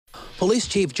Police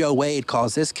Chief Joe Wade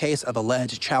calls this case of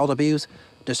alleged child abuse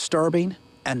disturbing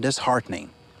and disheartening.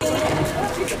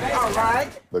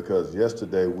 Because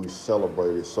yesterday we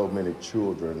celebrated so many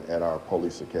children at our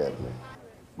police academy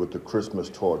with the Christmas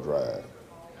toy drive.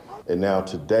 And now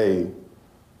today,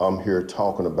 I'm here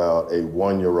talking about a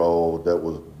 1-year-old that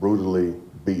was brutally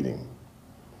beaten.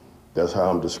 That's how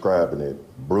I'm describing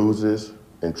it, bruises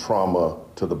and trauma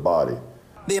to the body.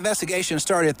 The investigation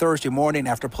started Thursday morning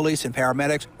after police and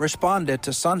paramedics responded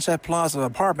to Sunset Plaza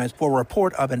Apartments for a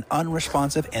report of an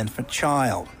unresponsive infant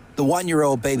child. The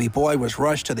 1-year-old baby boy was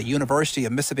rushed to the University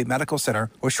of Mississippi Medical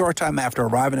Center, where a short time after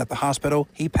arriving at the hospital,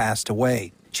 he passed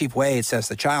away. Chief Wade says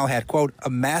the child had, quote, a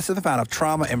massive amount of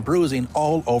trauma and bruising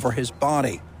all over his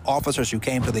body. Officers who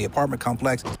came to the apartment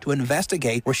complex to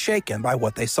investigate were shaken by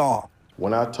what they saw.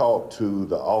 When I talked to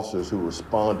the officers who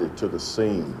responded to the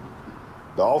scene,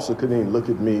 the officer couldn't even look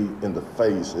at me in the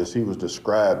face as he was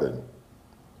describing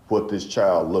what this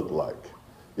child looked like.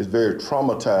 It's very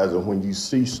traumatizing when you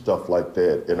see stuff like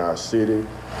that in our city.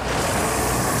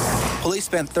 Police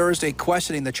spent Thursday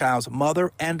questioning the child's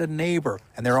mother and a neighbor,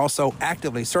 and they're also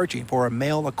actively searching for a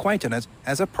male acquaintance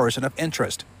as a person of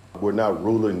interest. We're not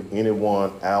ruling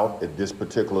anyone out at this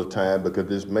particular time because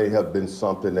this may have been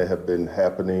something that have been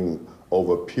happening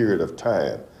over a period of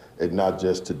time and not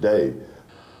just today.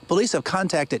 Police have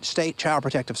contacted State Child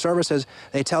Protective Services.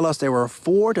 They tell us there were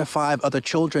 4 to 5 other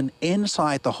children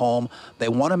inside the home. They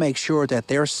want to make sure that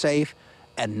they're safe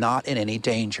and not in any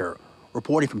danger.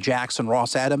 Reporting from Jackson,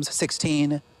 Ross Adams,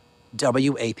 16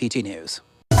 WAPT News.